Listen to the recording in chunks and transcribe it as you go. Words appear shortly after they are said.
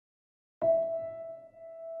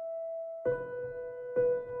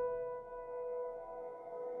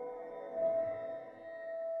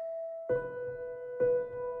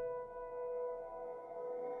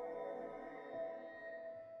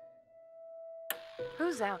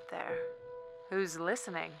Who's out there? Who's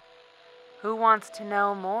listening? Who wants to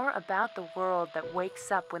know more about the world that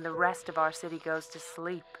wakes up when the rest of our city goes to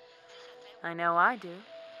sleep? I know I do.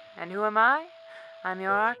 And who am I? I'm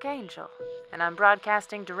your archangel, and I'm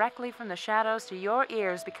broadcasting directly from the shadows to your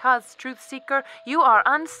ears because, Truth Seeker, you are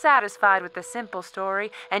unsatisfied with the simple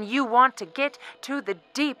story, and you want to get to the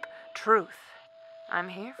deep truth. I'm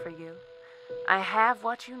here for you. I have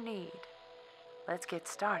what you need. Let's get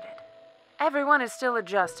started. Everyone is still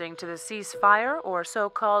adjusting to the ceasefire or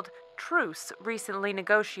so-called truce recently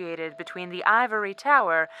negotiated between the Ivory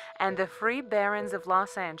Tower and the Free Barons of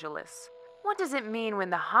Los Angeles. What does it mean when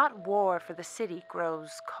the hot war for the city grows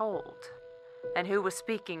cold? And who was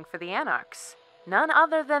speaking for the Anarchs? None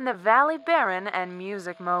other than the Valley Baron and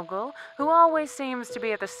music mogul, who always seems to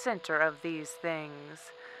be at the center of these things.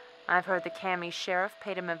 I've heard the Cami sheriff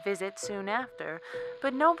paid him a visit soon after,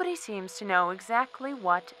 but nobody seems to know exactly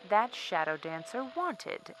what that shadow dancer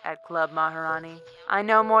wanted at Club Maharani. I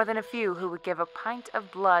know more than a few who would give a pint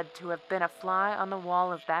of blood to have been a fly on the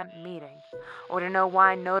wall of that meeting, or to know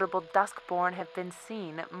why notable Duskborn have been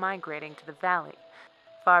seen migrating to the valley.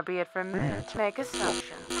 Far be it from me to make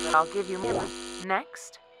assumptions, but I'll give you more.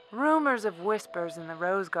 Next, rumors of whispers in the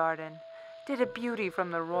Rose Garden. Did a beauty from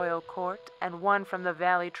the royal court and one from the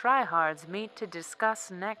Valley Tryhards meet to discuss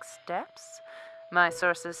next steps? My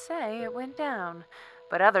sources say it went down,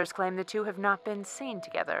 but others claim the two have not been seen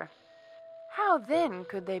together. How then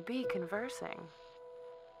could they be conversing?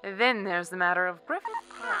 Then there's the matter of Griffith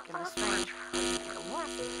Park and the strange...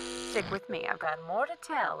 Stick with me, I've got more to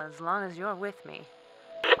tell as long as you're with me.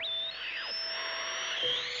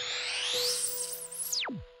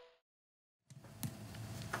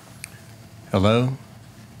 Hello,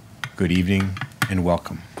 good evening, and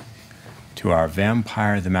welcome to our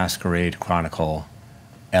Vampire the Masquerade Chronicle,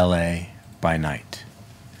 LA by Night.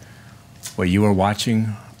 What you are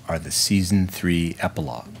watching are the Season 3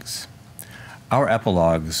 epilogues. Our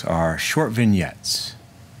epilogues are short vignettes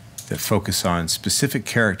that focus on specific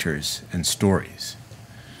characters and stories.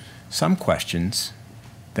 Some questions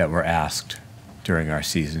that were asked during our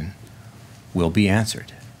season will be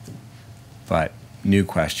answered, but new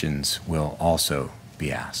questions will also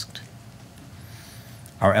be asked.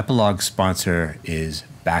 Our epilogue sponsor is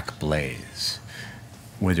Backblaze.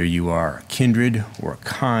 Whether you are kindred or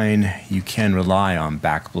kind, you can rely on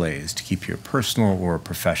Backblaze to keep your personal or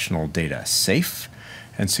professional data safe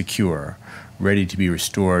and secure, ready to be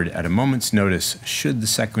restored at a moment's notice should the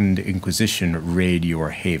Second Inquisition raid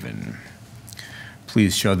your haven.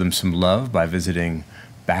 Please show them some love by visiting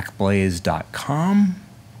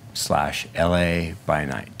backblaze.com/LA by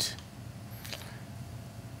night.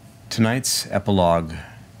 Tonight's epilogue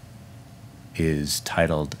is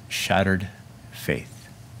titled Shattered Faith.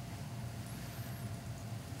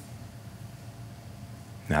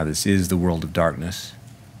 Now, this is the world of darkness,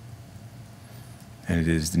 and it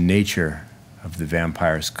is the nature of the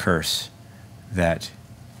vampire's curse that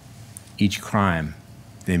each crime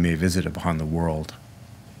they may visit upon the world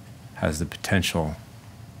has the potential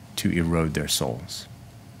to erode their souls.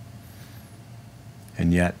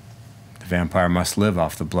 And yet, the vampire must live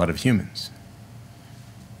off the blood of humans.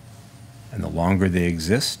 And the longer they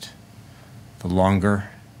exist, the longer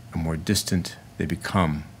and more distant they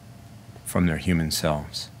become from their human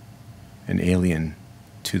selves and alien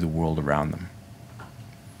to the world around them.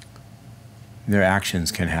 Their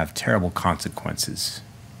actions can have terrible consequences,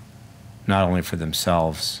 not only for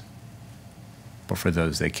themselves, but for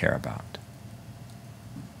those they care about.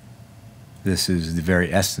 This is the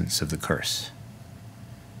very essence of the curse.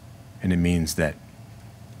 And it means that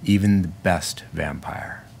even the best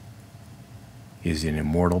vampire is in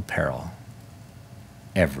immortal peril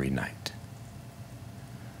every night.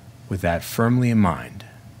 With that firmly in mind,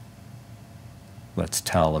 let's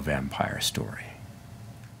tell a vampire story.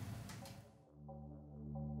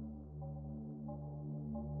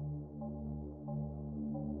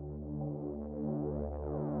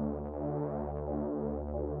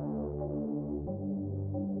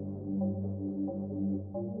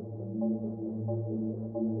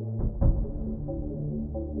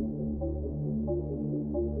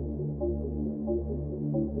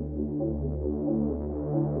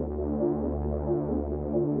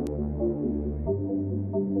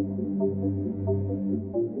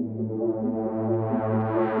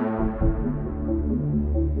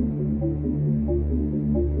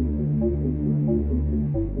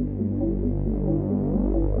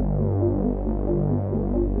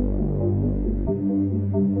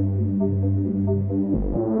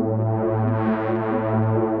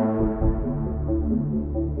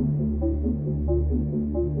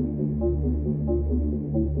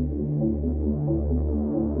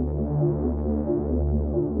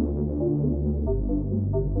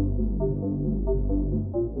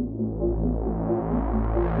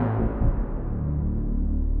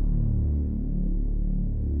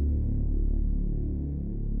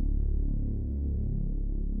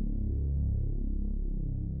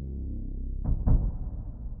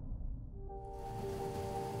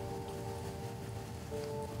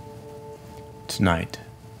 Tonight,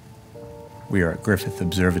 we are at Griffith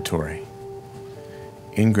Observatory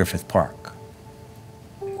in Griffith Park.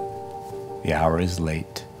 The hour is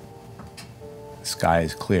late. The sky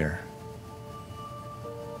is clear.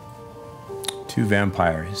 Two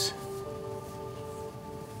vampires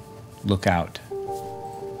look out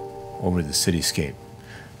over the cityscape,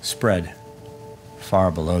 spread far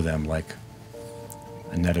below them like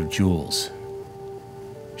a net of jewels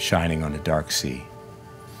shining on a dark sea.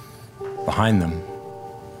 Behind them,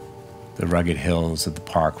 the rugged hills of the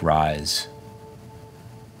park rise,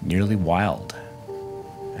 nearly wild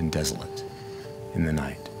and desolate in the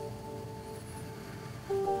night.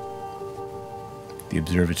 The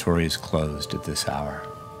observatory is closed at this hour,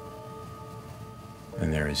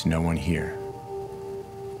 and there is no one here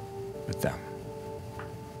with them.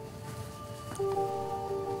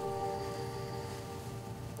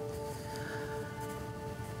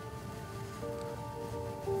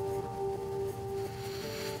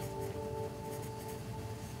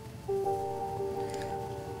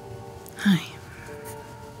 Hi.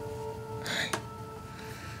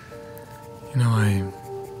 You know,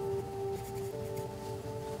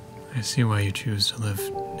 I see why you choose to live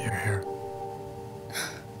near here.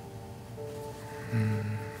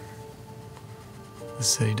 The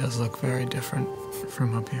city does look very different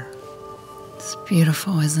from up here. It's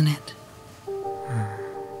beautiful, isn't it?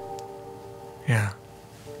 Yeah.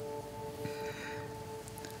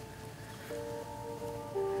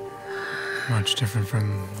 Much different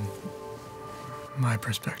from my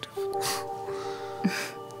perspective.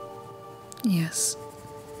 Yes.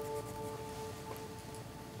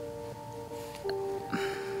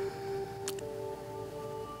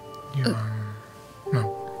 You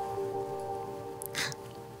no.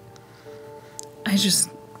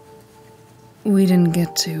 We didn't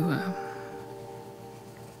get to,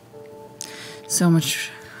 so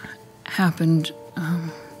much happened,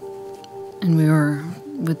 and we were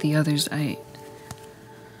with the others.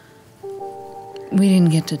 We didn't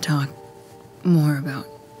get to talk more about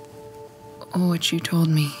what you told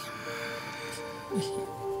me.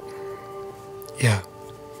 Yeah.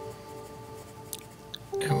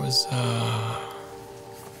 It was,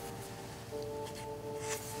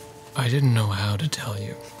 I didn't know how to tell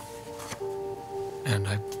you. And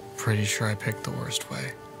I'm pretty sure I picked the worst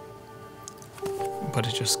way. But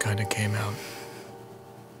it just kind of came out.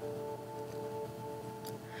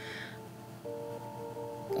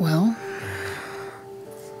 Well,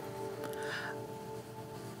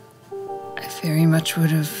 I very much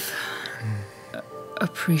would have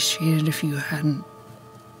appreciated if you hadn't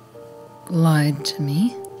lied to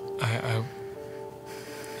me.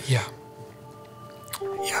 Yeah.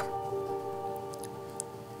 Yeah.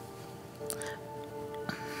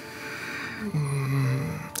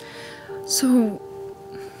 So,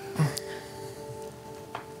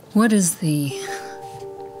 what is the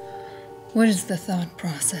thought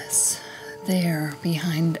process there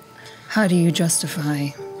behind how do you justify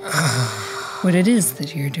what it is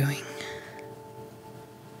that you're doing?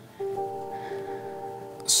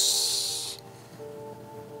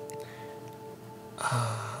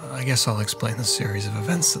 I guess I'll explain the series of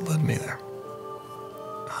events that led me there.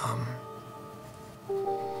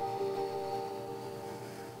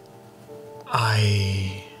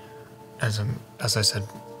 As I said,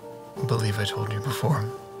 believe I told you before,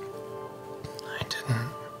 I didn't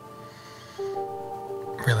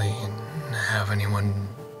really have anyone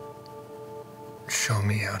show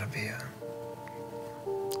me how to be a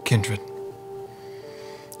kindred.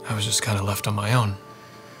 I was just kind of left on my own.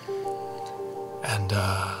 And,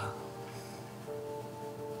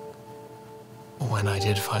 when I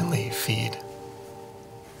did finally feed,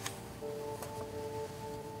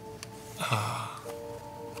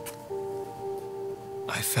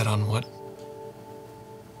 I fed on what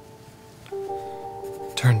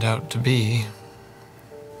turned out to be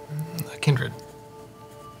a kindred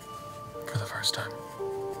for the first time.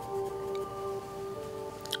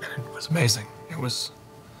 And it was amazing. It was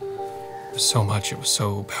so much. It was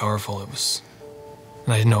so powerful. And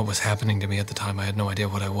I didn't know what was happening to me at the time. I had no idea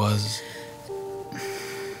what I was.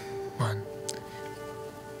 What?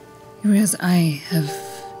 You realize I have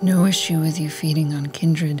no issue with you feeding on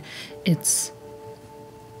kindred. It's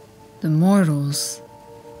the mortals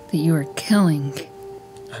that you are killing.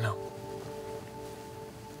 I know.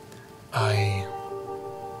 I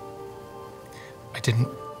didn't...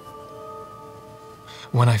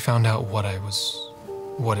 When I found out what it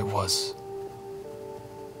was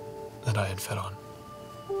that I had fed on,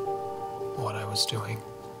 what I was doing,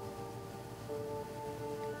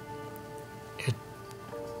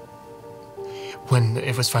 when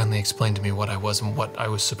it was finally explained to me what I was and what I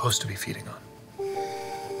was supposed to be feeding on,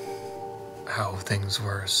 how things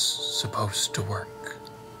were supposed to work.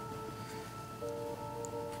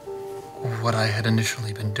 What I had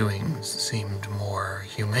initially been doing seemed more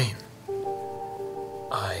humane.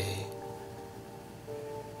 I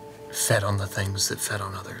fed on the things that fed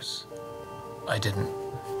on others. I didn't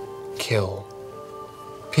kill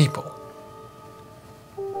people.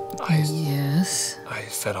 Yes. I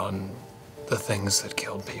fed on the things that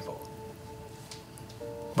killed people.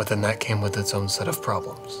 But then that came with its own set of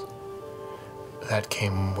problems. That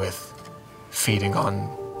came with feeding on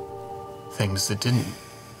things that didn't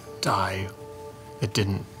die, that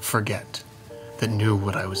didn't forget, that knew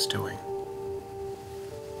what I was doing.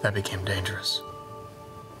 That became dangerous.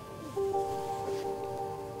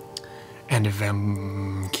 And if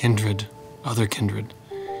other kindred,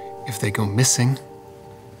 if they go missing,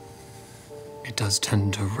 it does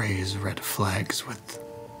tend to raise red flags with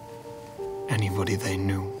anybody they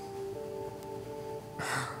knew.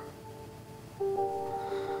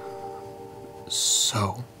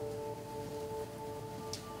 So,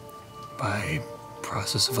 by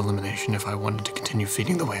process of elimination, if I wanted to continue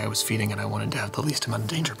feeding the way I was feeding and I wanted to have the least amount of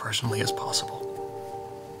danger personally as possible,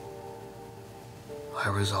 I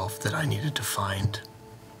resolved that I needed to find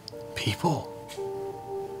people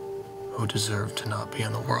who deserved to not be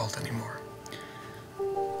in the world anymore.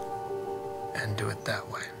 And do it that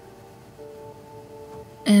way.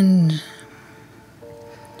 And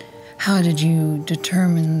how did you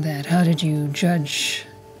determine that? How did you judge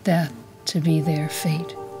that to be their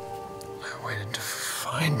fate? I waited to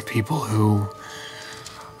find people who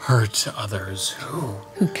hurt others, who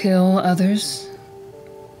kill others?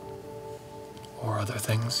 Or other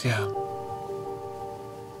things, yeah.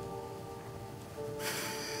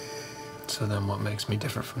 So then what makes me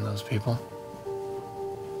different from those people?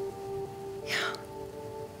 Yeah.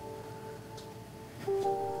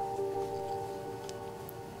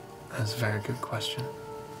 That's a very good question.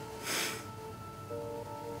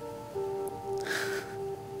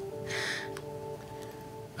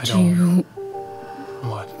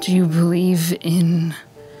 What? Do you believe in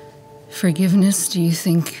forgiveness? Do you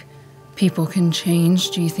think people can change?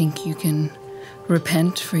 Do you think you can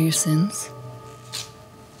repent for your sins?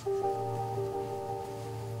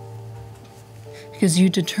 Because you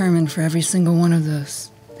determined for every single one of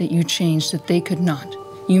those that you changed, that they could not.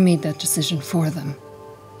 You made that decision for them.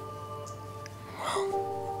 Well,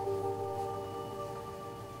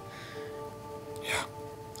 yeah,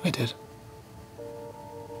 I did.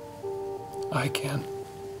 I can't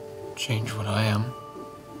change what I am.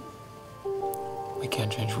 We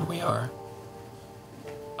can't change what we are.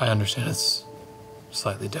 I understand it's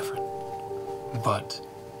slightly different. But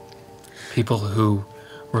people who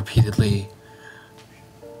repeatedly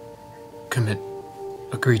commit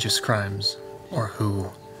egregious crimes or who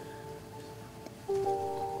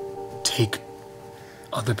take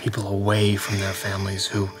other people away from their families,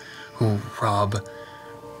 who rob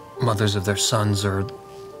mothers of their sons or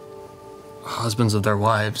husbands of their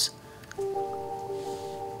wives,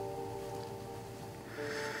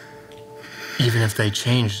 even if they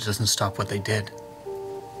changed, it doesn't stop what they did.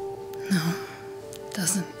 No, it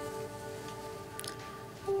doesn't.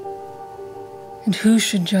 And who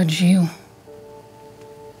should judge you?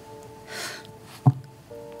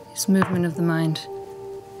 His movement of the mind.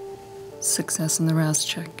 Success in the rouse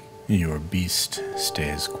check. Your beast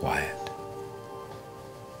stays quiet.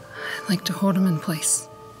 I'd like to hold him in place.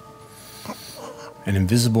 An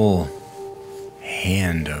invisible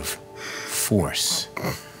hand of force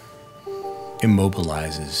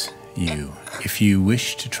immobilizes you. If you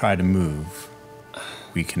wish to try to move,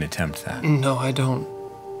 we can attempt that. No, I don't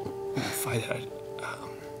fight it.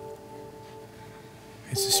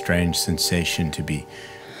 It's a strange sensation to be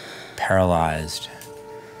paralyzed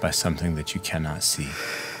by something that you cannot see.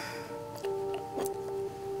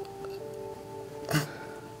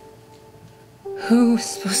 Who's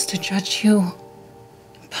supposed to judge you?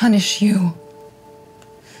 Punish you?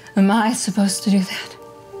 Am I supposed to do that?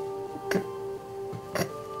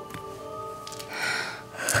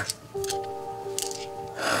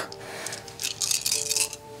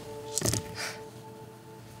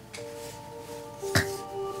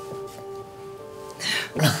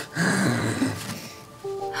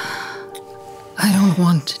 I don't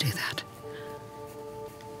want to do that.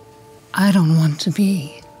 I don't want to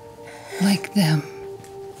be like them.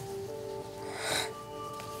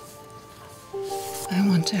 I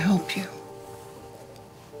want to help you.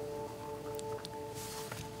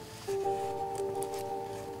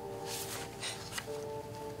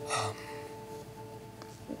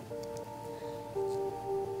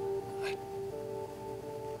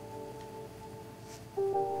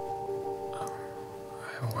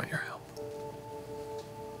 I want your help.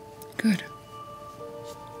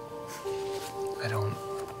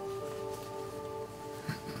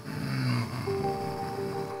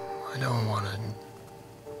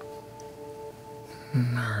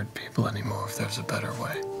 people anymore if there's a better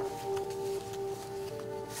way.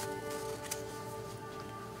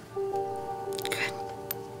 Good.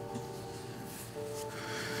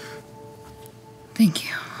 Thank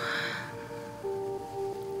you.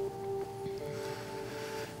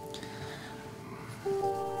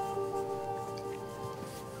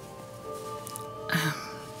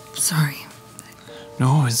 Sorry.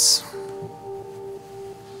 No, it's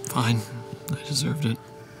fine. I deserved it.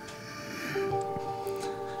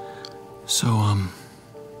 So,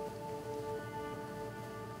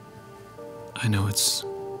 I know it's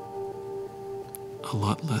a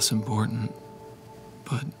lot less important,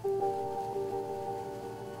 but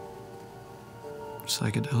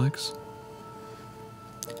psychedelics?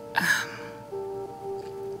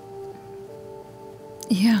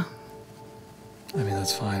 Yeah. I mean,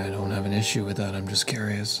 that's fine. I don't have an issue with that. I'm just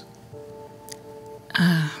curious.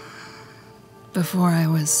 Before I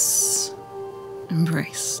was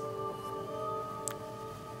embraced,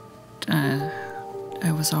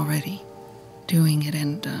 I was already doing it,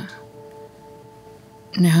 and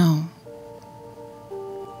now,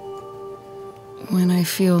 when I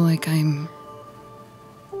feel like I'm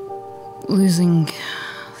losing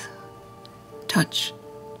touch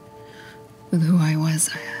with who I was,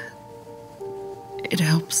 it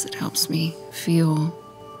helps me feel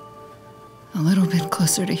a little bit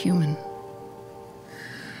closer to human.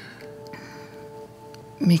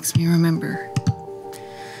 Makes me remember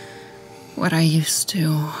what I used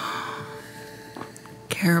to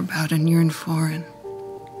care about and yearn for, and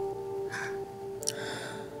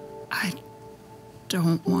I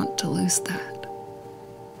don't want to lose that.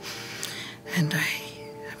 And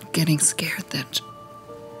I'm getting scared that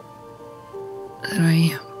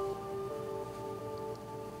I am.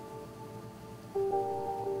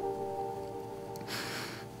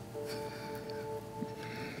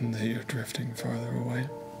 That you're drifting farther away.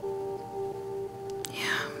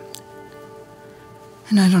 Yeah.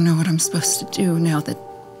 And I don't know what I'm supposed to do now that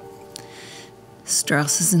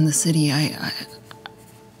Strauss is in the city.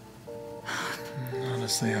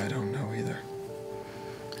 Honestly, I don't know either.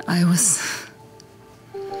 I was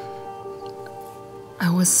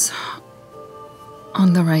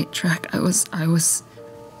on the right track. I was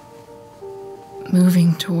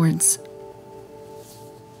moving towards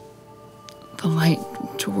the light,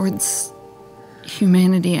 towards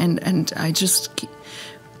humanity, and I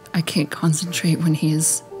can't concentrate when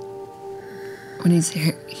he's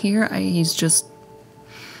here.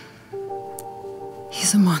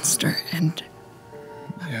 He's a monster, and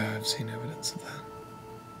Yeah, I've seen evidence of that.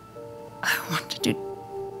 I want to do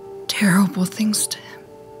terrible things to him.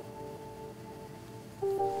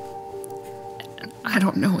 And I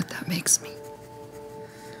don't know what that makes me.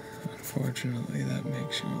 Unfortunately, that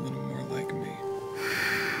makes you a little more like me.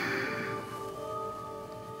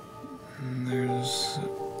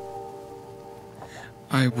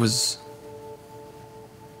 I was,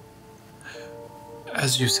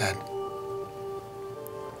 as you said,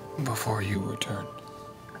 before you returned,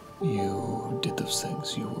 you did those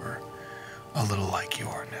things. You were a little like you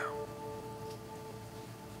are now.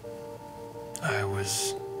 I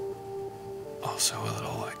was also a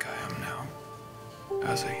little like I am now,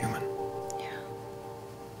 as a human.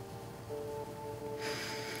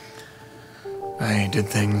 I did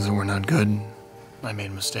things that were not good. I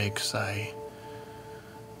made mistakes. I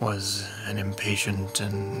was an impatient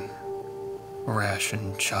and rash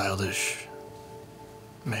and childish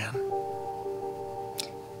man.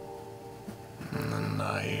 And then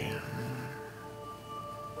I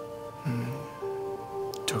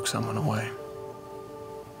took someone away.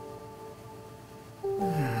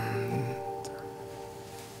 And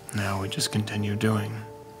now we just continue doing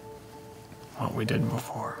what we did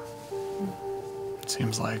before. It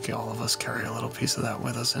seems like all of us carry a little piece of that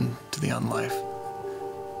with us into the unlife.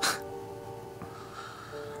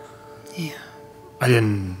 Yeah. I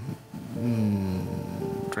didn't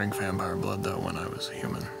drink vampire blood, though, when I was a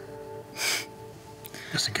human.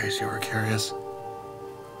 Just in case you were curious.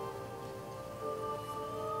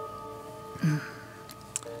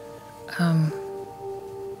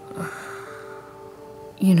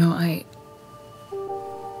 You know, I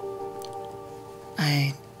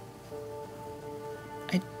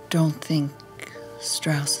don't think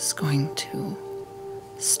Strauss is going to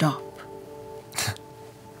stop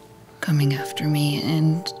coming after me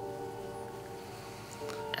and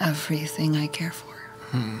everything I care for.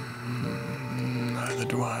 Neither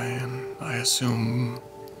do I, and I assume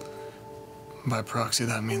by proxy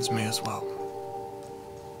that means me as well.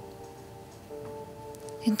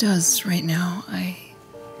 It does right now, I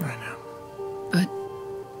know. But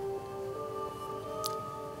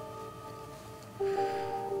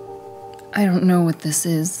I don't know what this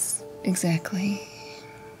is exactly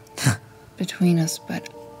between us, but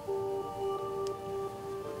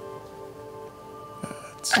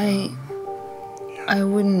I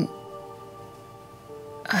wouldn't.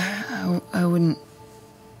 I wouldn't.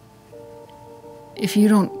 If you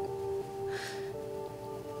don't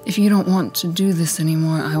want to do this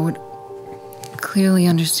anymore, I would clearly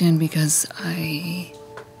understand, because I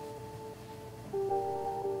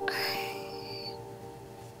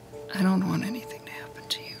don't want anything to happen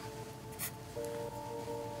to you.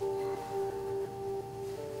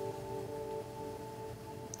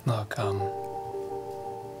 Look,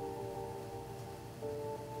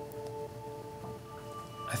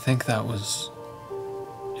 I think that was,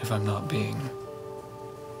 if I'm not being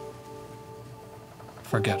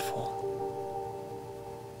forgetful,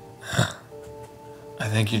 I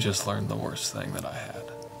think you just learned the worst thing that I had.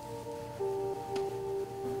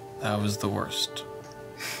 That was the worst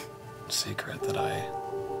secret that I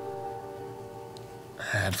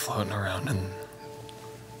had floating around in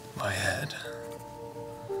my head.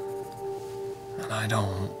 And I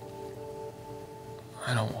don't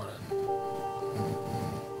want to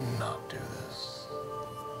not do this.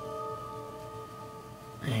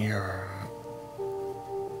 You're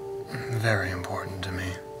very important to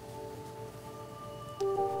me.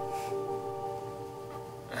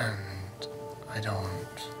 And I don't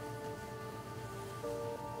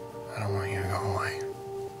want you to go away.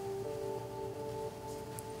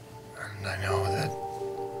 And I know that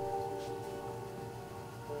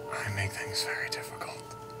I make things very difficult.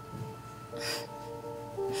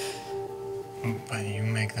 But you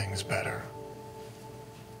make things better.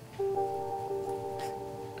 And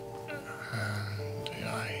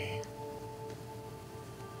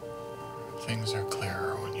things are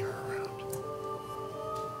clearer when you're around.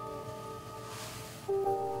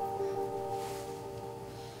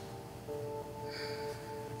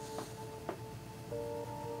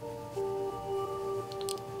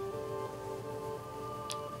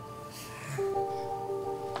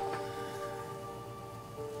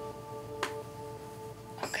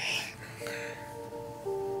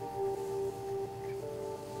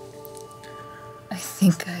 I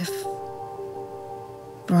think I've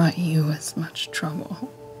brought you as much trouble,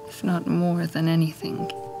 if not more than anything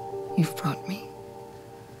you've brought me.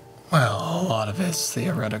 Well, a lot of it's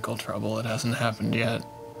theoretical trouble. It hasn't happened yet.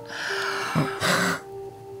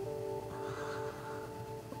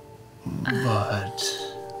 But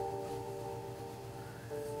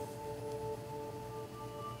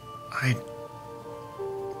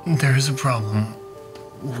there is a problem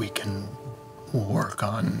we can work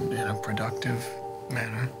on in a productive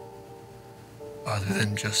manner, other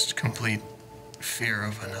than just complete fear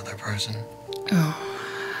of another person. Oh,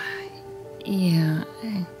 yeah.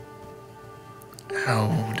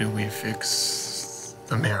 How do we fix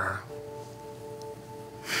the mirror?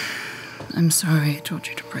 I'm sorry I told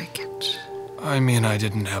you to break it. I mean, I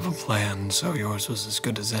didn't have a plan, so yours was as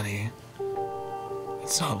good as any.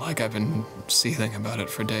 It's not like I've been seething about it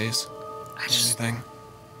for days.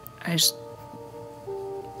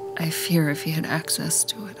 I fear if he had access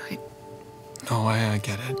to it, No, I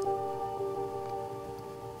get it.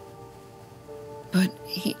 But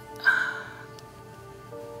he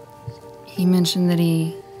mentioned that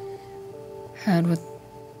he had what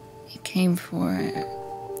he came for. I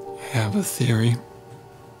have a theory.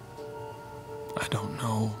 I don't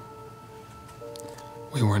know.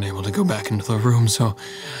 We weren't able to go back into the room, so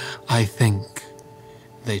I think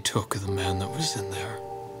they took the man that was in there.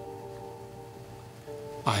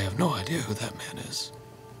 I have no idea who that man is.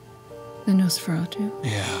 The Nosferatu?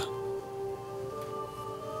 Yeah.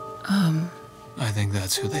 I think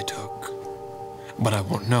that's who they took. But I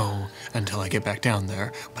won't know until I get back down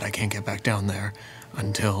there. But I can't get back down there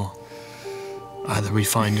until either we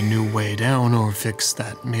find a new way down or fix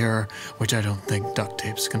that mirror, which I don't think duct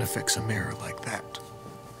tape's gonna fix a mirror like that.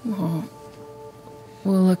 Well,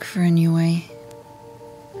 we'll look for a new way.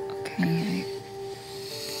 Okay,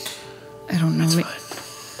 I don't know. It's fine.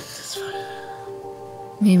 It's fine.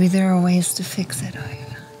 Maybe there are ways to fix it. I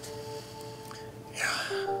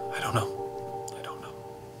don't know.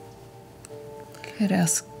 Could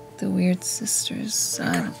ask the Weird Sisters.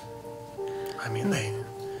 I mean,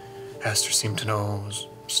 Esther seemed to know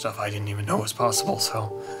stuff I didn't even know was possible,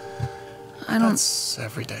 so that's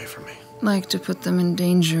every day for me. Like to put them in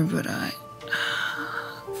danger, but I'm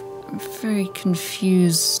very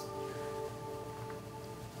confused.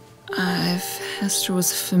 If Hester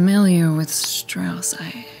was familiar with Strauss,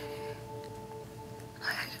 I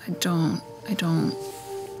don't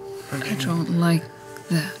like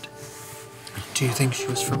that. Do you think she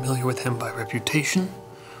was familiar with him by reputation,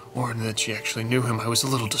 or that she actually knew him. I was a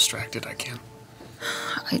little distracted, I can't.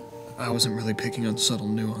 I wasn't really picking on subtle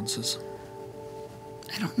nuances.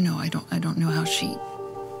 I don't know. I don't know how she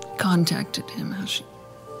contacted him, how she...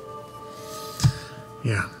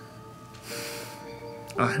 Yeah.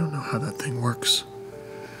 I don't know how that thing works.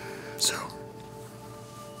 So.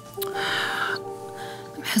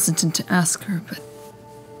 I'm hesitant to ask her, but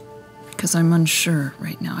because I'm unsure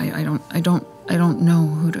right now. I don't know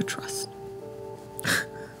who to trust.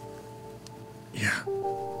 Yeah.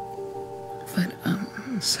 But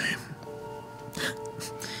Same.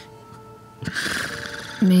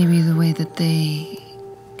 maybe the way that they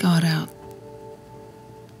got out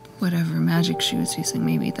whatever magic she was using,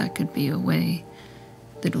 maybe that could be a way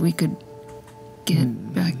that we could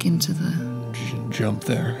get back into the... Jump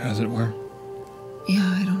there, as it were.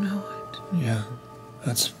 Yeah, I don't know. Yeah,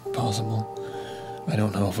 that's possible. I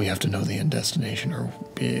don't know if we have to know the end destination or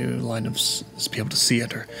be able to see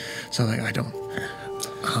it or something. I don't.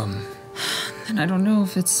 And I don't know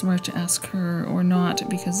if it's smart to ask her or not,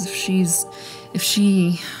 because if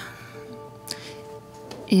she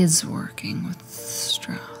is working with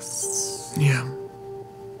Strauss. Yeah.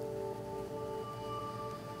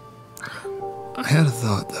 I had a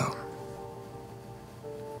thought, though.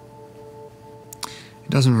 It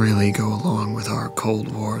doesn't really go along with our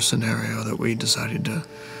Cold War scenario that we decided to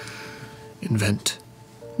invent.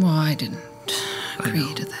 Well, I didn't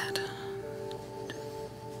agree to that.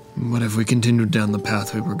 But if we continued down the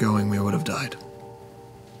path we were going, we would have died.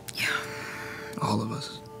 Yeah. All of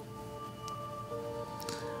us.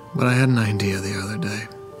 But I had an idea the other day.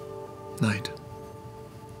 Night.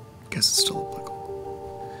 Guess it's still applicable.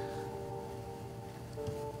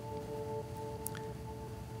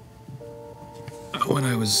 When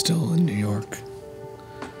I was still in New York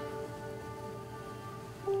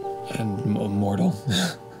and mortal,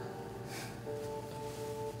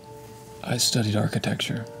 I studied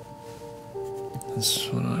architecture. That's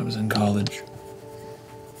when I was in college.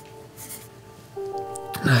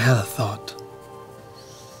 And I had a thought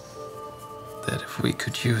that if we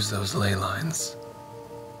could use those ley lines,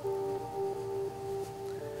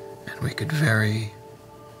 and we could very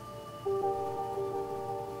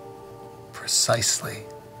precisely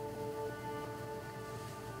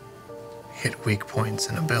hit weak points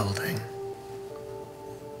in a building,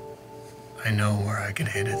 I know where I could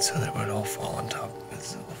hit it so that it would all fall on top of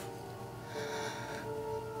itself.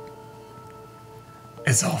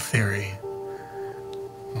 It's all theory,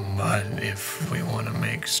 but if we want to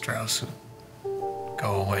make Strauss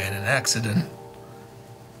go away in an accident,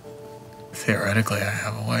 theoretically I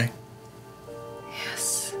have a way.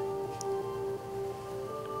 Yes.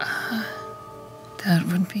 That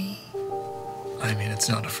would be... I mean, it's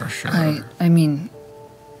not a for sure. I mean...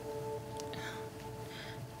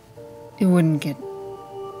 It wouldn't get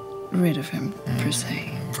rid of him, per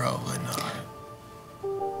se. Probably not.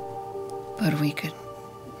 But we could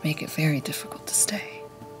make it very difficult to stay.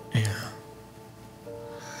 Yeah.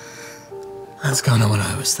 That's kind of what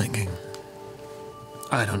I was thinking.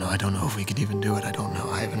 I don't know if we could even do it. I don't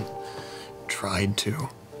know. I haven't tried to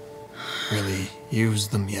really use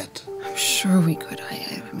them yet. I'm sure we could.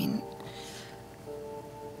 I mean...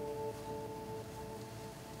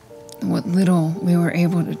 What little we were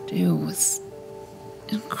able to do was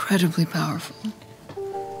incredibly powerful.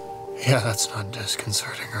 Yeah, that's not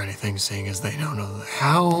disconcerting or anything, seeing as they don't know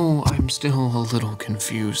how. I'm still a little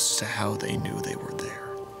confused to how they knew they were there.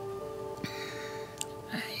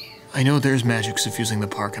 I know there's magic suffusing the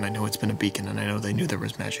park, and I know it's been a beacon, and I know they knew there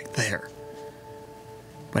was magic there.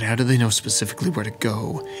 But how do they know specifically where to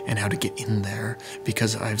go and how to get in there?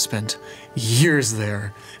 Because I've spent years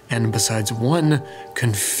there, and besides one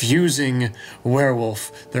confusing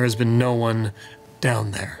werewolf, there has been no one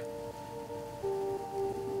down there.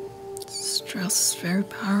 Strauss is very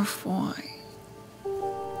powerful.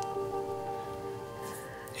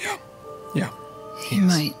 Yeah. He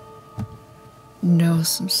might know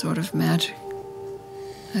some sort of magic.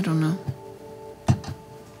 I don't know.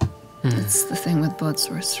 That's the thing with blood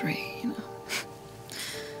sorcery, you know.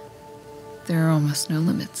 There are almost no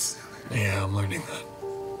limits. Yeah, I'm learning that.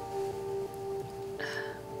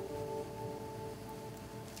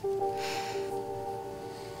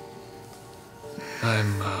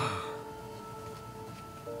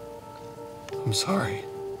 I'm sorry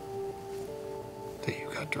that you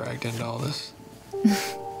got dragged into all this.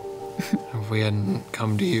 If we hadn't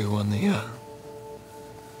come to you on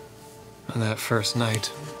that first night,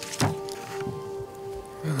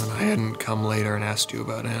 and then I hadn't come later and asked you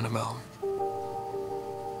about Annabelle,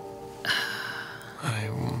 I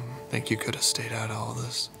think you could have stayed out of all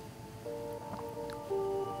this.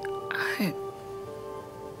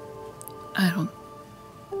 I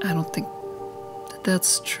don't think that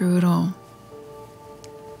that's true at all.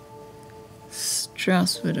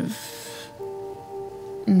 Strauss would have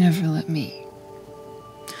never let me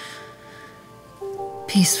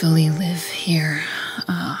peacefully live here.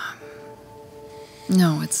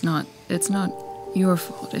 No, it's not your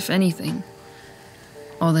fault. If anything,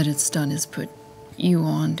 all that it's done is put you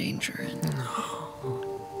on danger.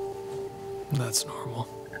 That's normal.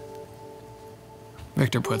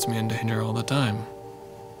 Victor puts me in danger all the time.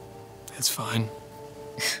 It's fine.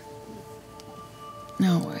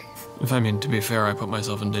 No way. If I mean, to be fair, I put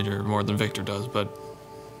myself in danger more than Victor does, but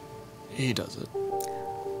he does it.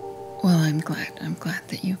 Well, I'm glad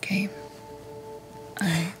that you came.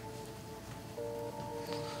 I'm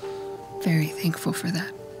very thankful for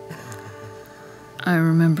that. I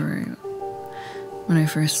remember when I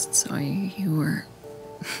first saw you, you were...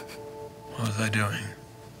 What was I doing?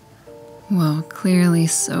 Well, clearly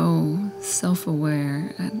so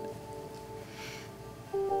self-aware,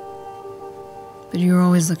 but you were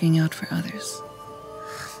always looking out for others.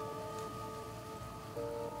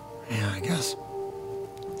 Yeah, I guess.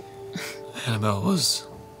 Annabelle was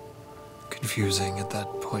confusing at that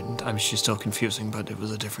point in time. I mean, she's still confusing, but it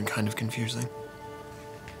was a different kind of confusing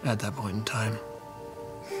at that point in time.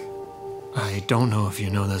 I don't know if you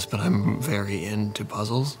know this, but I'm very into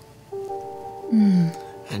puzzles.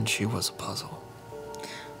 And she was a puzzle.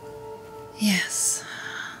 Yes.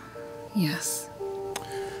 Yes.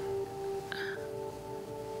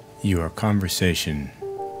 Your conversation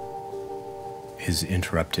is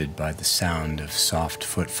interrupted by the sound of soft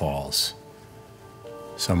footfalls.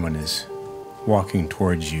 Someone is walking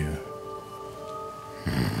towards you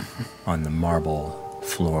on the marble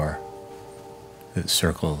floor that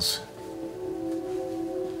circles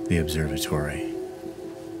the observatory.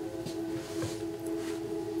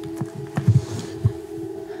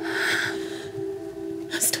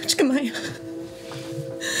 Насточка моя.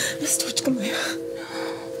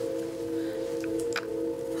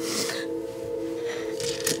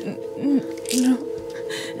 No,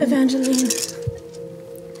 Evangeline.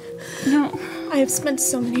 No. I have spent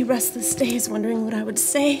so many restless days wondering what I would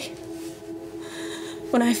say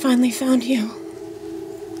when I finally found you.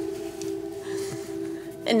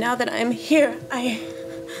 And now that I am here, I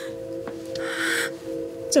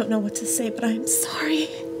don't know what to say, but I am sorry.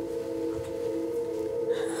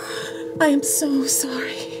 I am so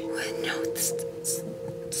sorry. No,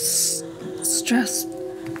 stress.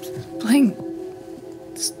 Playing.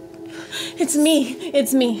 It's me.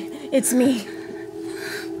 It's me. It's me.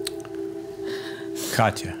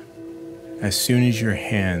 Katya, as soon as your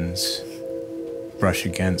hands brush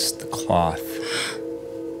against the cloth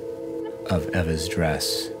of Eva's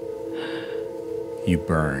dress, you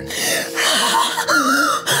burn.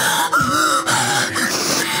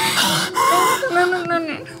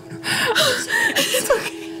 No. It's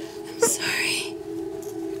okay. I'm sorry.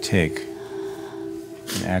 Take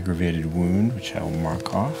an aggravated wound, which I will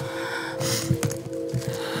mark off.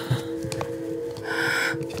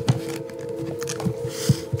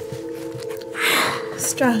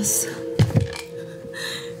 Strauss.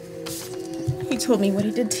 He told me what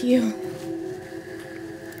he did to you.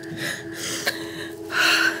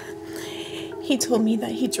 He told me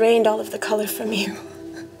that he drained all of the color from you.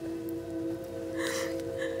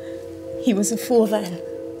 He was a fool then.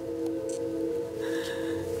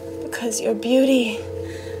 Because your beauty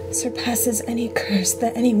surpasses any curse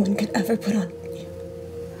that anyone could ever put on you.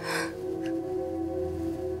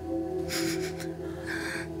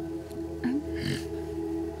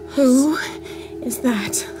 Who is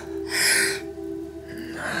that?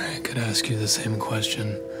 I could ask you the same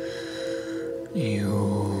question.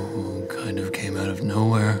 You kind of came out of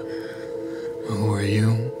nowhere. Who are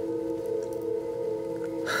you?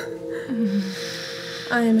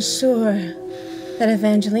 I am sure that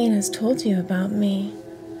Evangeline has told you about me.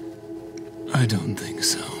 I don't think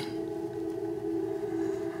so.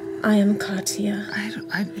 I am Katya.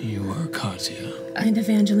 You are Katya. And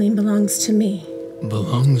Evangeline belongs to me.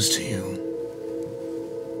 Belongs to you?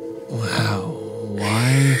 Wow.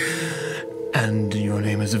 Why? And your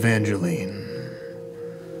name is Evangeline.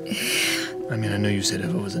 I mean, I know you said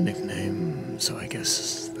Eva was a nickname, so I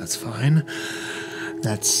guess that's fine.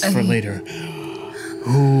 That's for later.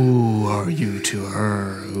 Who are you to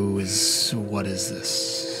her? What is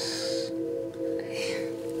this?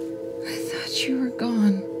 I thought you were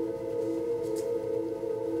gone.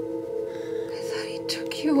 I thought he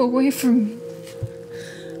took you away from me.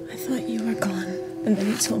 I thought you were gone, and then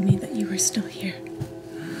he told me that you were still here.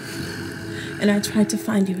 And I tried to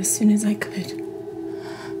find you as soon as I could.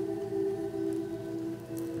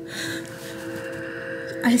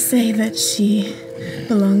 I I say that she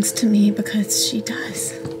belongs to me because she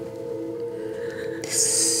does.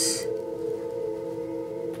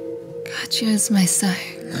 Katya is my sire.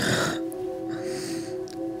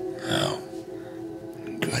 Oh.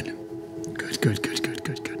 Good.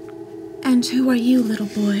 Good. And who are you, little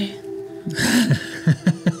boy?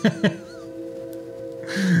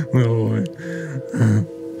 Little boy.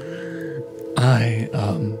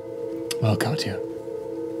 Well, Katya,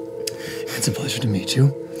 it's a pleasure to meet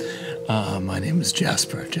you. My name is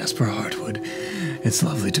Jasper Hartwood. It's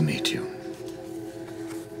lovely to meet you.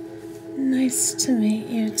 Nice to meet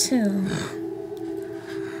you, too.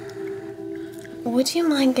 Would you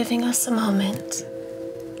mind giving us a moment?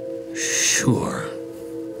 Sure.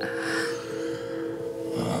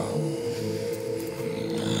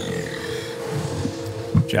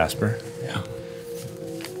 Jasper, Yeah.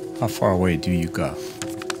 how far away do you go?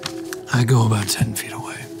 I go about 10 feet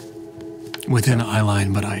away. Within eye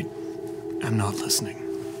line, but I am not listening.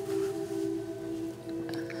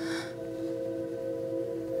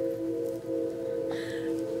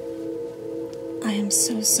 I am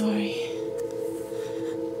so sorry.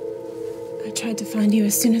 I tried to find you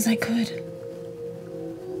as soon as I could.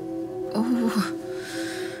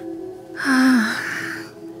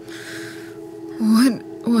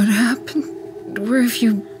 What happened? Where have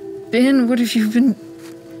you been? What have you been...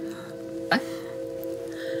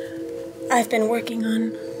 I've been working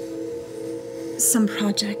on some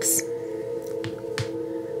projects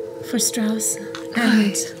for Strauss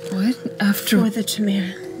and What? After for the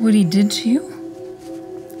Tremere. what he did to you?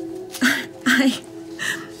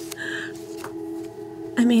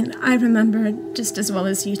 I mean, I remember just as well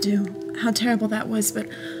as you do how terrible that was, but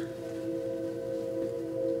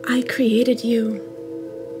I created you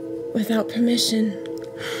without permission.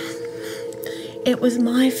 It was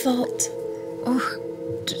my fault.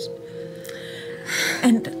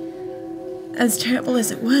 And as terrible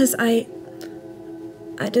as it was, I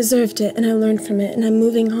deserved it, and I learned from it, and I'm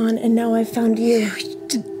moving on, and now I found you.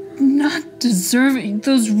 Did not deserve it.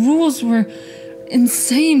 Those rules were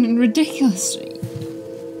insane and ridiculous.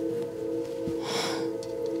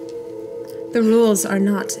 The rules are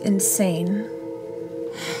not insane.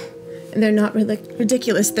 And they're not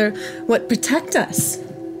ridiculous. They're what protect us.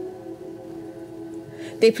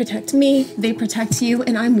 They protect me, they protect you,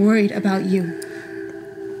 and I'm worried about you.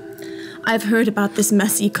 I've heard about this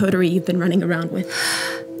messy coterie you've been running around with.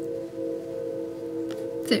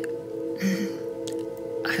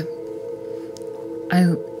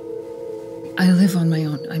 I live on my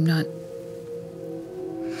own. I'm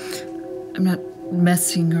not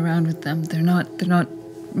messing around with them. They're not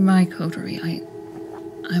my coterie.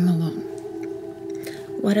 I'm alone.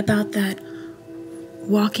 What about that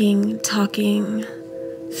walking, talking,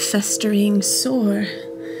 festering sore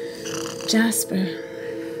Jasper?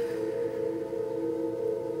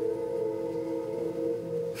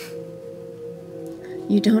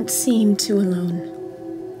 You don't seem too alone.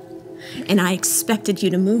 And I expected you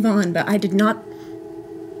to move on, but I did not.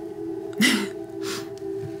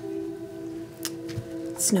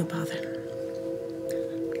 It's no bother.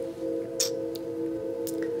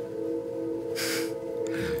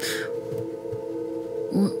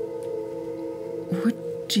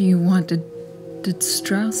 What do you want? Did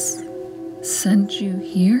Strauss send you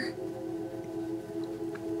here?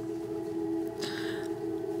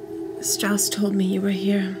 Strauss told me you were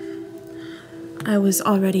here. I was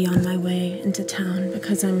already on my way into town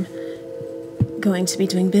because I'm going to be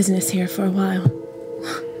doing business here for a while.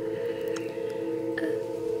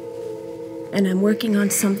 And I'm working on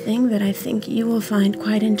something that I think you will find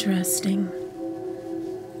quite interesting.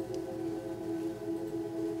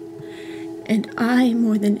 And I,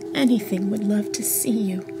 more than anything, would love to see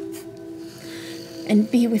you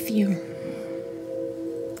and be with you.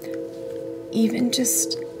 Even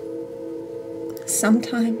just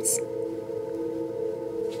sometimes.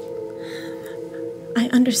 I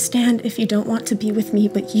understand if you don't want to be with me,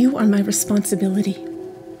 but you are my responsibility.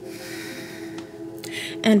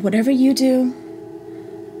 And whatever you do,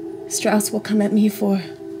 Strauss will come at me for.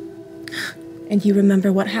 And you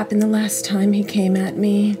remember what happened the last time he came at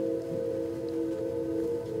me.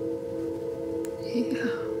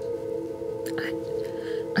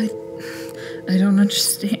 I don't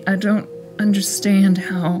understand. I don't understand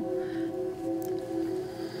how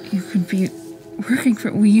you could be working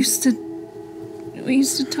for. We used to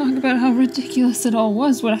talk about how ridiculous it all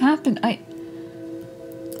was. What happened?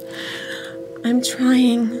 I'm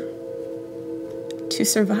trying to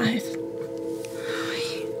survive.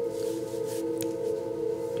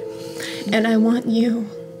 And I want you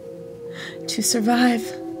to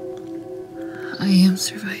survive. I am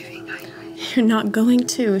surviving. You're not going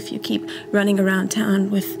to if you keep running around town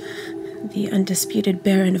with the undisputed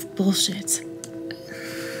Baron of bullshit.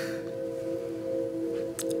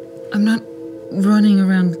 I'm not running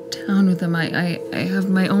around town with them. I have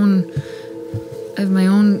my own... I have my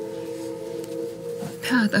own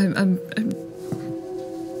path. I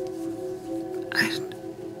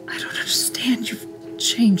don't understand. You've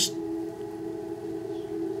changed.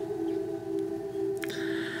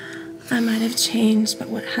 I might have changed, but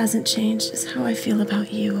what hasn't changed is how I feel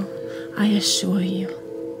about you. I assure you.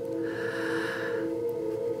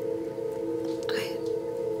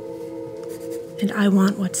 And I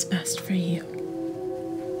want what's best for you.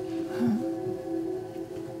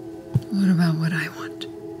 What about what I want?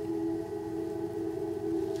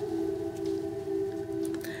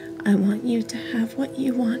 I want you to have what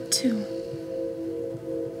you want to.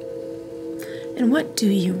 And what do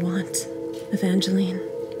you want, Evangeline?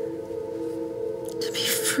 To be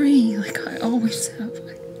free, like I always have.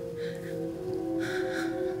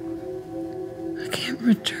 I can't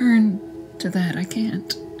return to that. I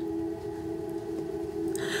can't.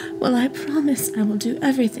 Well, I promise I will do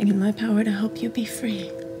everything in my power to help you be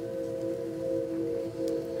free.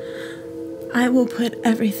 I will put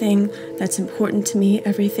everything that's important to me,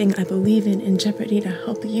 everything I believe in jeopardy to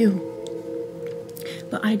help you.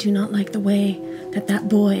 But I do not like the way that that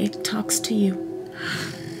boy talks to you.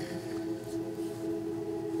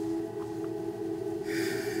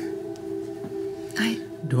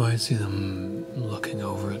 Do I see them looking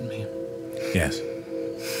over at me? Yes.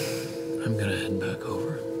 I'm gonna head back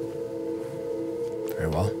over. Very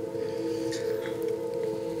well.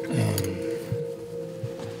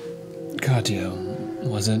 Katya,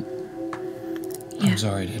 was it? Yeah. I'm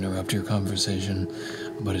sorry to interrupt your conversation,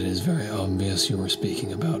 but it is very obvious you were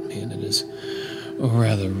speaking about me, and it is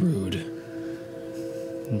rather rude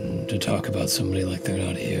to talk about somebody like they're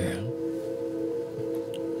not here.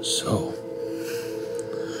 So,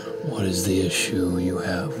 what is the issue you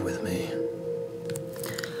have with me?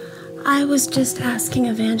 I was just asking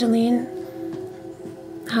Evangeline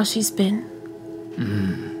how she's been.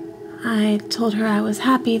 I told her I was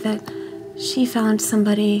happy that she found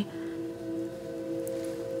somebody,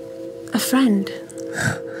 a friend.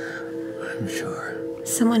 I'm sure.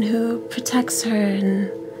 Someone who protects her and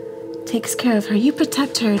takes care of her. You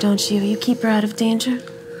protect her, don't you? You keep her out of danger?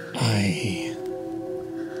 I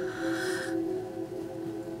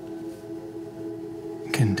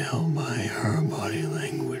can tell by her body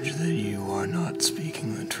language that you are not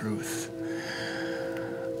speaking the truth.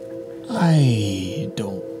 I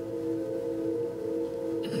don't.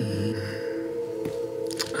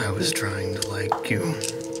 I was trying to like you.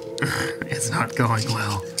 It's not going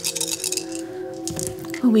well.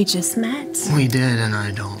 Well, we just met. We did, and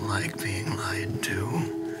I don't like being lied to.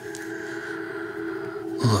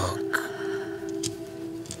 Look,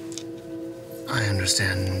 I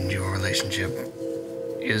understand your relationship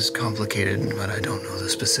is complicated, but I don't know the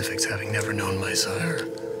specifics, having never known my sire.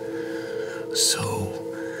 So,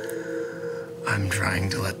 I'm trying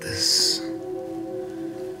to let this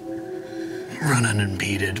run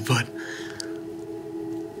unimpeded, but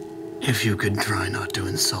if you could try not to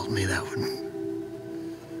insult me, that would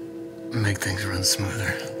make things run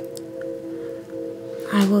smoother.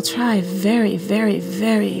 I will try very, very,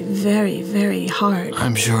 very, very, very hard.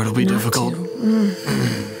 I'm sure it'll be not difficult. to.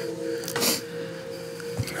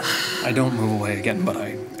 I don't move away again, but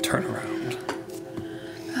I turn around.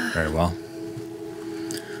 Very well.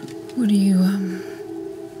 What do you,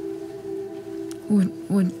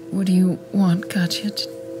 what do you want, Katya?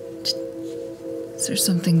 Is there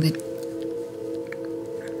something that...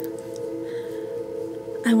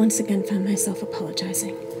 I once again found myself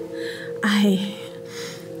apologizing. I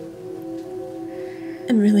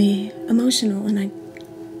am really emotional, and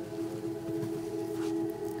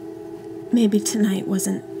maybe tonight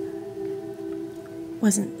wasn't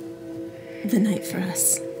the night for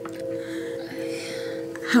us.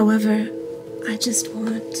 However, I just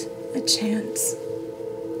want a chance.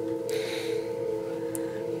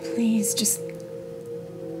 Please, just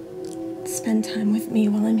spend time with me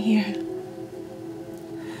while I'm here.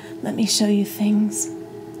 Let me show you things.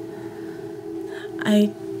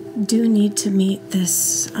 I do need to meet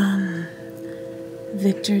this,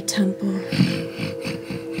 Victor Temple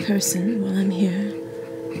person while I'm here.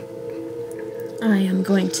 I am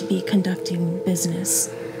going to be conducting business,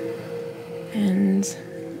 and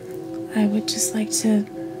I would just like to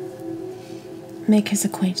make his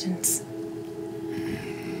acquaintance.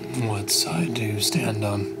 What side do you stand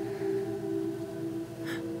on?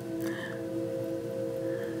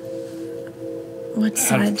 What Out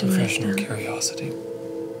side of do I professional stand? curiosity.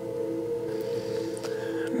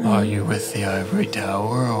 Are you with the ivory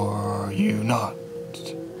tower, or are you not?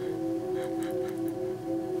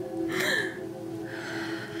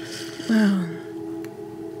 Well,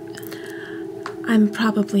 I'm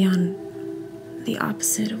probably on the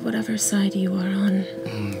opposite of whatever side you are on.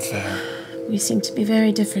 Fair. We seem to be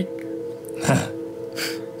very different.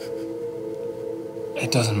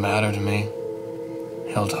 It doesn't matter to me.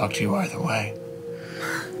 He'll talk to you either way.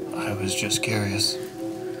 I was just curious.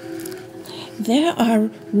 There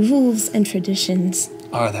are rules and traditions.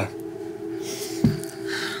 Are there?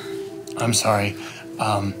 I'm sorry.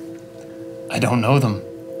 I don't know them.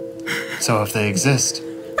 So if they exist,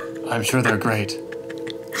 I'm sure they're great.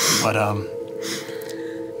 But,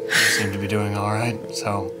 they seem to be doing all right,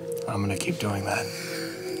 so I'm gonna keep doing that.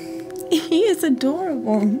 He is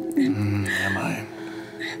adorable. Am I?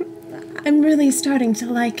 I'm really starting to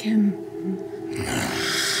like him.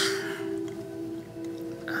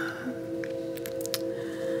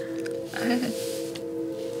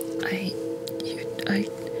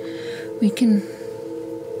 We can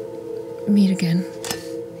meet again.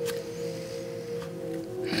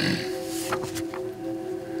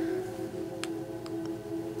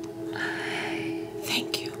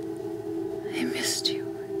 Thank you. I missed you.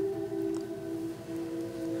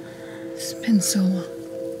 It's been so long.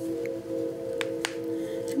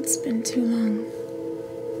 It's been too long.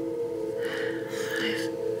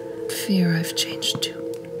 I fear I've changed too.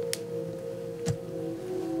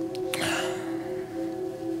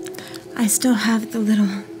 I still have the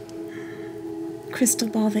little crystal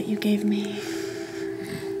ball that you gave me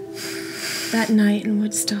that night in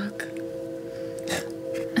Woodstock.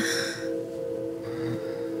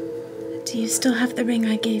 Do you still have the ring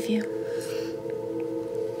I gave you?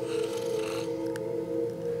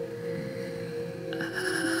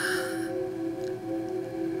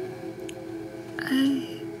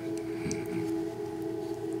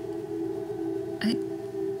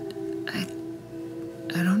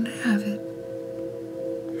 I don't have it.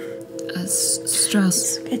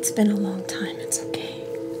 Strauss. It's been a long time. It's okay.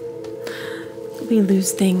 We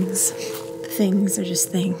lose things. Things are just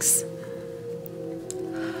things.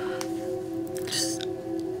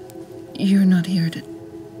 You're not here to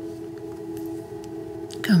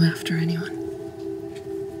come after anyone.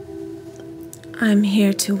 I'm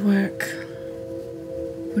here to work.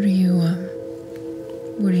 What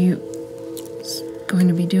are you going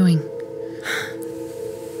to be doing?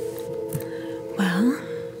 Well,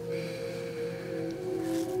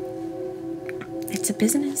 it's a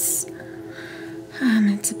business.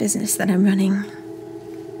 It's a business that I'm running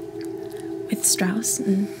with Strauss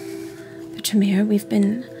and the Tremere. We've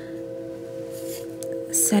been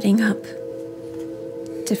setting up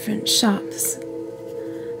different shops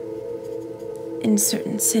in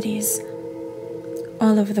certain cities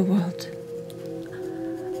all over the world.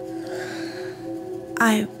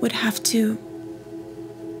 I would have to...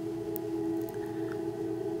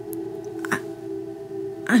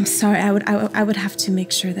 I'm sorry, I would have to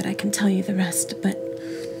make sure that I can tell you the rest, but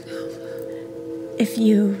if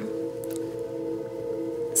you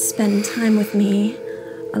spend time with me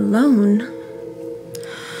alone,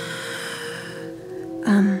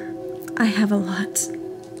 I have a lot.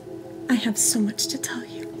 I have so much to tell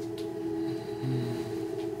you.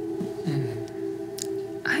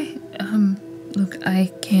 Look,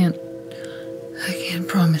 I can't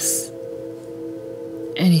promise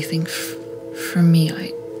anything from me.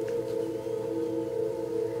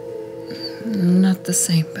 Not the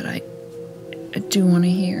same, but I do want to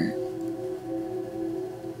hear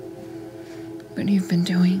what you've been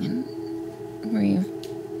doing and where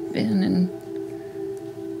you've been and...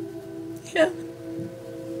 Yeah.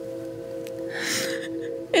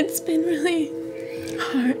 It's been really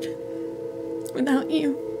hard without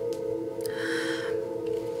you.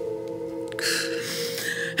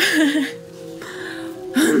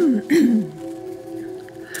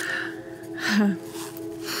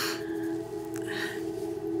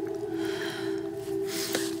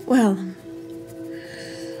 Well,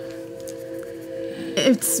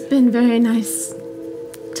 it's been very nice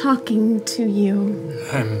talking to you.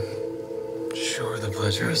 I'm sure the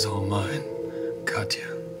pleasure is all mine, Katya.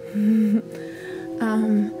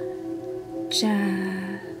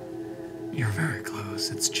 You're very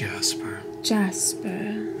close. It's Jasper. Jasper.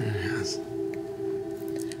 Yes.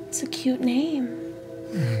 It's a cute name.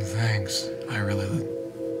 Thanks. I really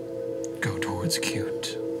go towards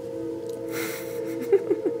cute.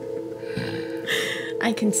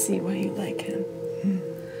 I can see why you like him.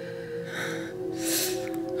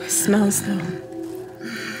 Smells, though.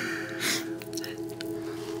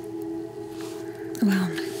 Well,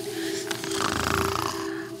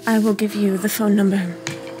 I will give you the phone number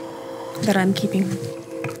that I'm keeping.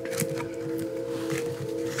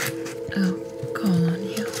 I'll call on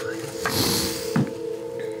you.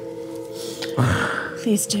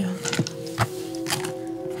 Please do.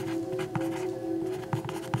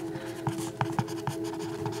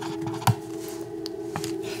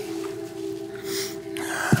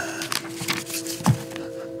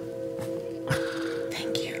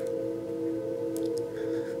 Thank you.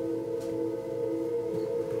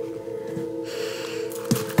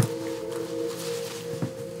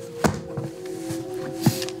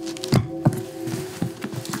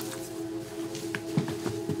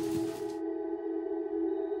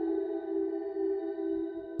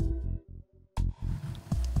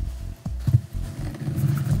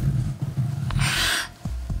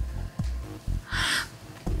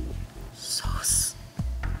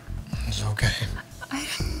 It's okay.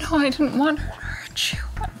 I didn't want her to hurt you.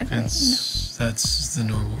 That's the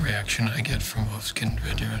normal reaction I get from Wolf's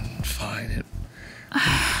kindred. You're fine. It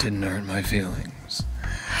didn't hurt my feelings.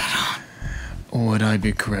 Would I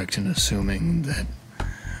be correct in assuming that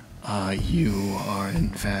you are in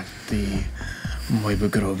fact the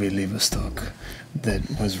Moibagrovi Livestock that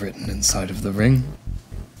was written inside of the ring?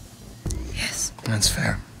 Yes. That's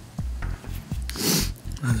fair.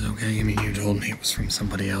 That's okay. I mean, you told me it was from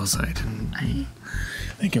somebody else. I didn't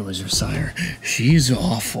think it was your sire. She's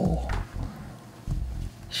awful.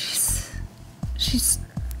 She's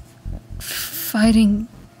fighting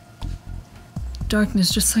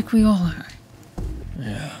darkness just like we all are.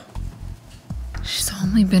 Yeah. She's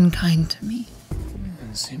only been kind to me.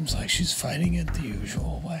 It seems like she's fighting it the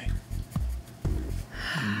usual way.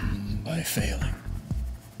 By failing.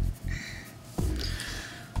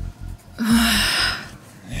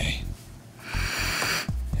 Hey.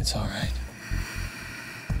 It's all right.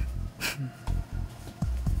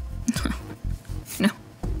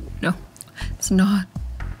 No, it's not.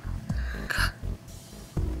 God.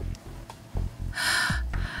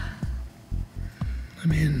 I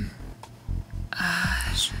mean,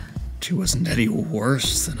 she wasn't any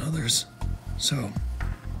worse than others, so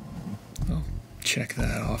I'll check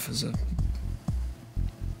that off as a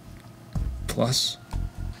plus.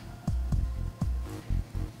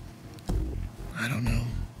 I don't know.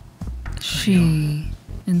 She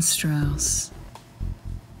and Strauss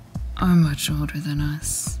are much older than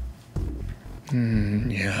us.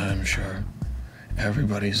 Yeah, I'm sure.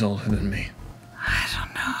 Everybody's older than me.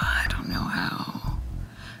 I don't know how.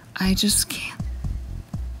 I just can't.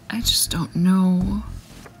 I just don't know.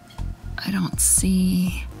 I don't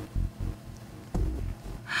see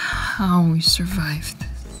how we survived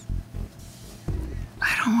this.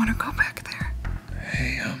 I don't want to go back there.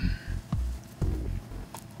 Hey,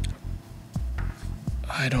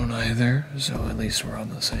 I don't either, so at least we're on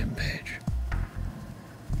the same page.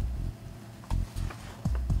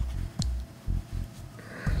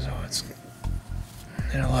 So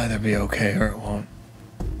it'll either be okay or it won't.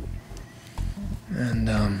 And,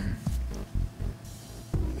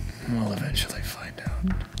 we'll eventually find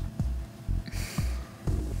out.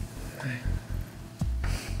 Hey.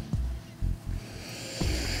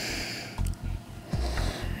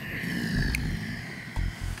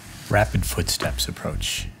 Rapid footsteps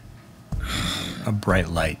approach. A bright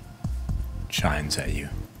light shines at you.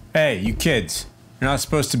 Hey, you kids, you're not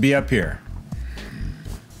supposed to be up here.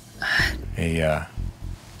 A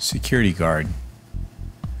security guard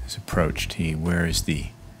is approached. He wears the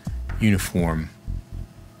uniform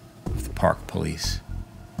of the park police.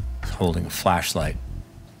 He's holding a flashlight,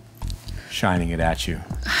 shining it at you.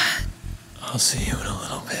 I'll see you in a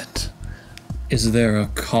little bit. Is there a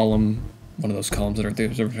column, one of those columns that are at the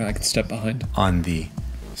observatory I can step behind? On the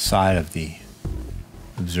side of the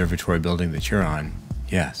observatory building that you're on,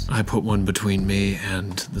 yes. I put one between me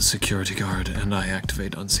and the security guard, and I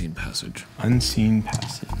activate unseen passage. Unseen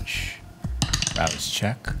passage. Rouse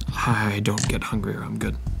check. I don't get hungrier, I'm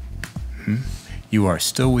good. You are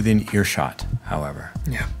still within earshot, however.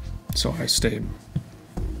 Yeah, so I stayed.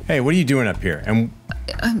 Hey, what are you doing up here? And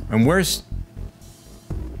where's...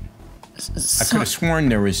 I could have sworn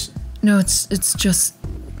there was... No, it's just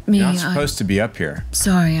me. You're not supposed to be up here.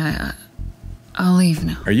 Sorry, I'll leave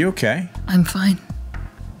now. Are you okay? I'm fine.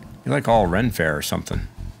 You're like all Ren Fair or something.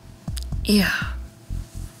 Yeah.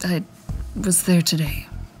 I was there today.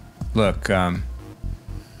 Look,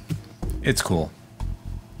 it's cool.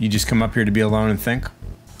 You just come up here to be alone and think?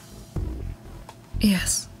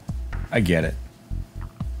 Yes. I get it.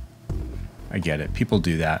 I get it. People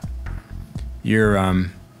do that. You're, I'll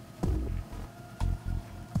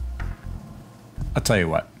tell you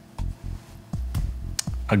what.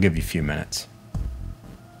 I'll give you a few minutes.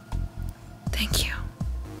 Thank you.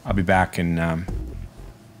 I'll be back in,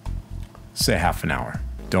 say half an hour.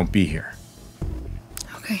 Don't be here.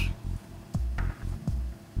 Okay.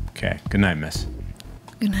 Okay, good night, miss.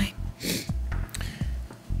 Good night.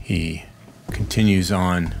 He continues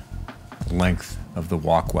on the length of the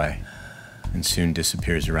walkway and soon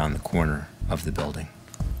disappears around the corner of the building.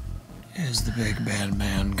 Is the big bad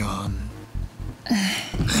man gone?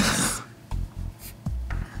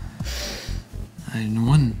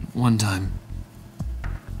 One time,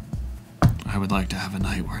 I would like to have a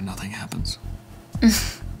night where nothing happens.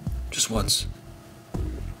 Just once.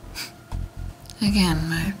 Again,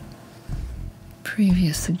 my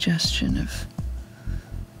previous suggestion of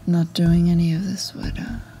not doing any of this would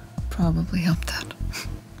probably help that.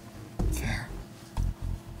 Fair.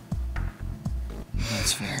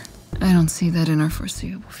 That's fair. I don't see that in our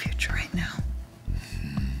foreseeable future right now.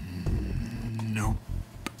 Nope.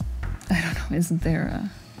 I don't know, isn't there a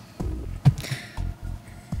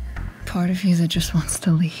part of you that just wants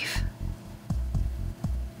to leave?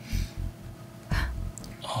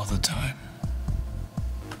 All the time.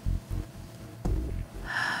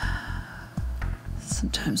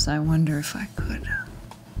 Sometimes I wonder if I could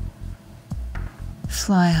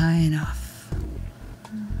fly high enough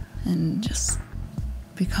and just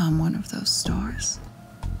become one of those stars.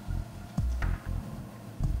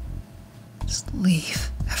 Just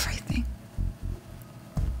leave everything.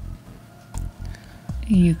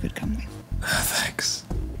 You could come with. Thanks.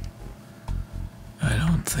 I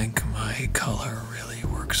don't think my color really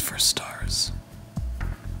works for stars.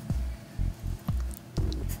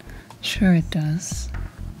 Sure it does.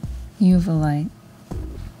 Uvalite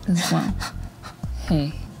as well.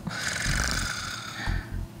 Hey.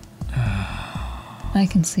 I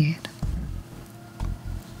can see it.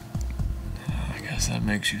 I guess that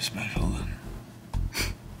makes you special then.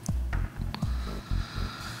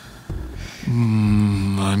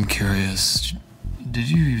 I'm curious. Did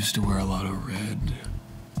you used to wear a lot of red?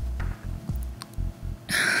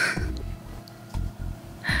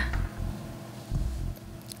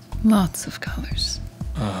 Lots of colors.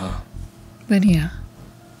 But yeah.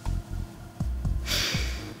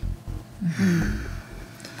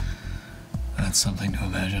 That's something to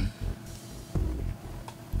imagine.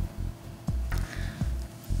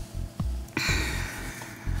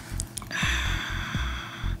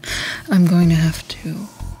 I'm going to have to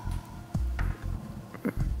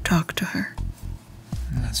talk to her.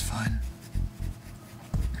 That's fine.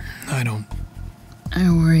 I don't. I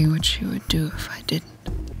worry what she would do if I didn't.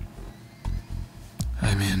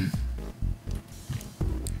 I mean,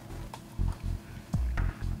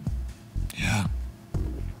 yeah.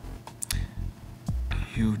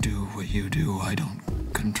 You do what you do. I don't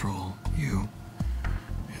control you.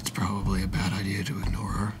 It's probably a bad idea to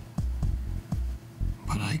ignore her.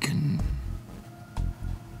 But I can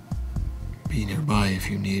be nearby if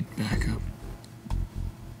you need backup.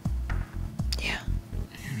 Yeah.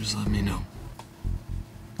 You just let me know.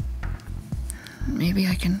 Maybe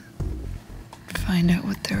I can find out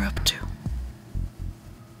what they're up to.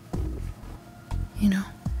 You know?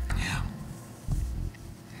 Yeah.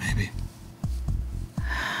 Maybe.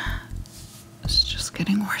 It's just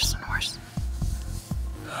getting worse and worse.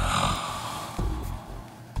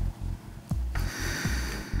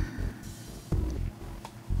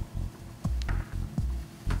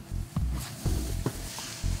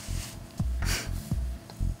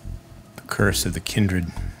 The curse of the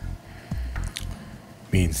kindred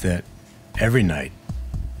means that every night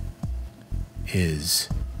is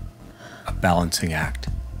a balancing act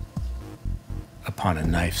upon a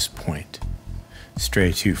knife's point.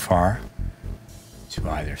 Stray too far to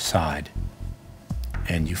either side,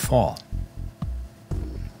 and you fall.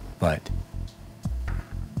 But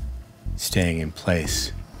staying in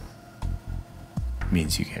place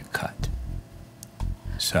means you get cut.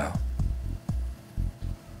 So,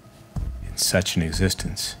 in such an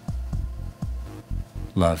existence,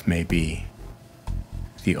 love may be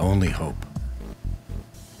the only hope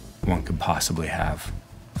one could possibly have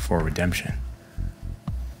for redemption.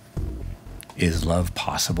 Is love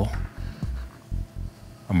possible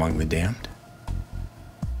among the damned?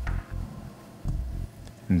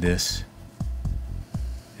 And this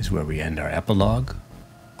is where we end our epilogue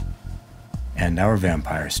and our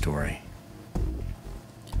vampire story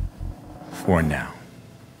for now.